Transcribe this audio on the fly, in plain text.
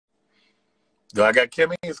Do I got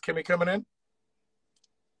Kimmy? Is Kimmy coming in?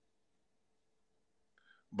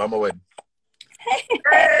 Bummer with.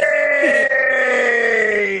 Hey!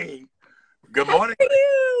 Good morning. How are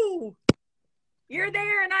you? You're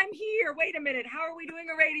there and I'm here. Wait a minute. How are we doing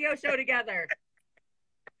a radio show together?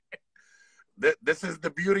 This is the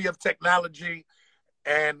beauty of technology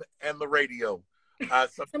and the radio.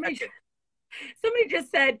 Somebody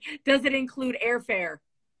just said, does it include airfare?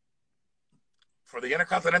 For the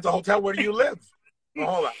Intercontinental Hotel, where do you live? Oh,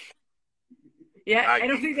 hold on. Yeah, I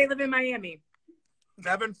don't think they live in Miami.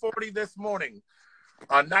 7:40 this morning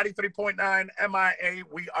on 93.9 MIA.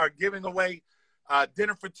 We are giving away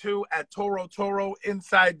dinner for two at Toro Toro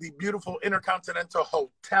inside the beautiful Intercontinental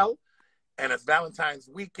Hotel. And it's Valentine's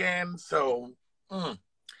weekend, so... Bro,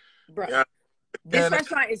 yeah. this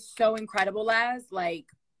restaurant is so incredible, Laz. Like,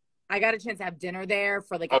 I got a chance to have dinner there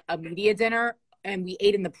for like a media dinner, and we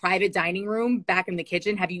ate in the private dining room back in the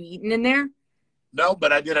kitchen. Have you eaten in there? No,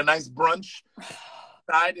 but I did a nice brunch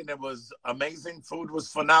side, and it was amazing. Food was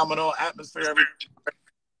phenomenal. Atmosphere, everything.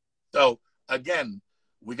 So, again,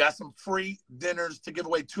 we got some free dinners to give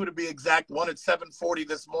away, two to be exact. One at 7:40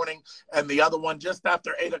 this morning, and the other one just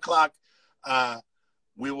after 8 o'clock.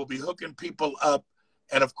 We will be hooking people up.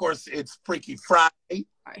 And, of course, it's Freaky Friday.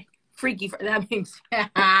 Freaky Friday. That means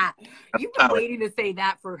you've been waiting to say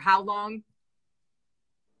that for how long?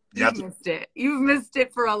 You've missed it. You've missed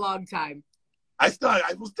it for a long time. I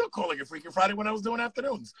was still calling it Freaky Friday when I was doing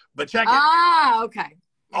afternoons. But check it. Ah, okay.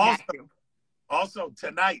 Also,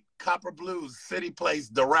 tonight, Copper Blues City Place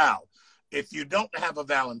Doral. If you don't have a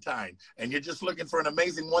Valentine and you're just looking for an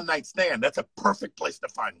amazing one-night stand, that's a perfect place to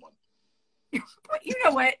find one. You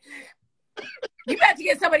know what? You got to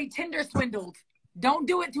get somebody Tinder swindled. Don't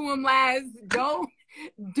do it to him, Laz. Don't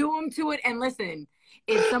do him to it. And listen,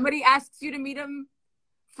 if somebody asks you to meet him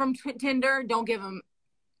from Tinder, don't give him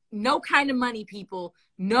no kind of money, people.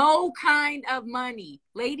 No kind of money.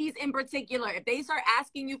 Ladies in particular, if they start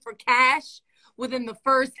asking you for cash within the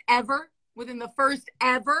first ever,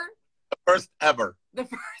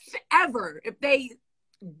 if they,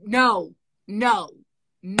 no.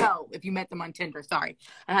 If you met them on Tinder, sorry.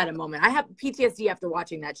 I had a moment. I have PTSD after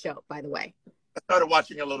watching that show, by the way. I started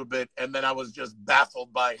watching a little bit, and then I was just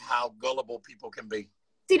baffled by how gullible people can be.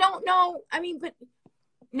 They don't know. I mean, but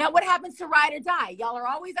now what happens to ride or die? Y'all are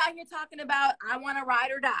always out here talking about, I want to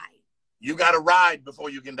ride or die. You got to ride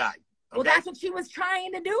before you can die. Okay? Well, that's what she was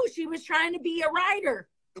trying to do. She was trying to be a rider.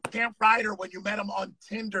 You can't ride her when you met him on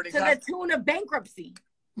Tinder. To the tune of bankruptcy.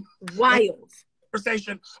 Wild.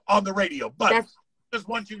 Conversation on the radio. But just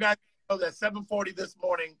want you guys to know that 7:40 this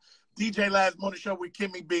morning, DJ Laz Morning Show with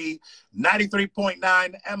Kimmy B,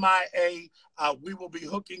 93.9 MIA. We will be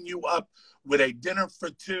hooking you up with a dinner for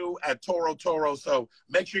two at Toro Toro. So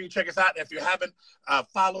make sure you check us out. And if you haven't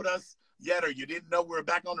followed us yet, or you didn't know we're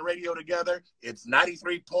back on the radio together, it's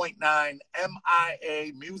 93.9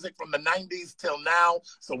 MIA, music from the 90s till now.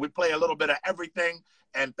 So we play a little bit of everything.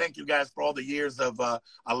 And thank you guys for all the years of a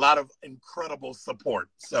lot of incredible support.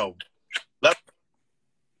 So let's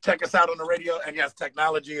check us out on the radio. And yes,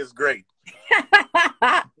 technology is great.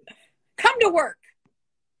 Come to work.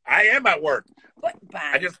 I am at work.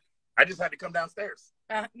 Bye. I just had to come downstairs.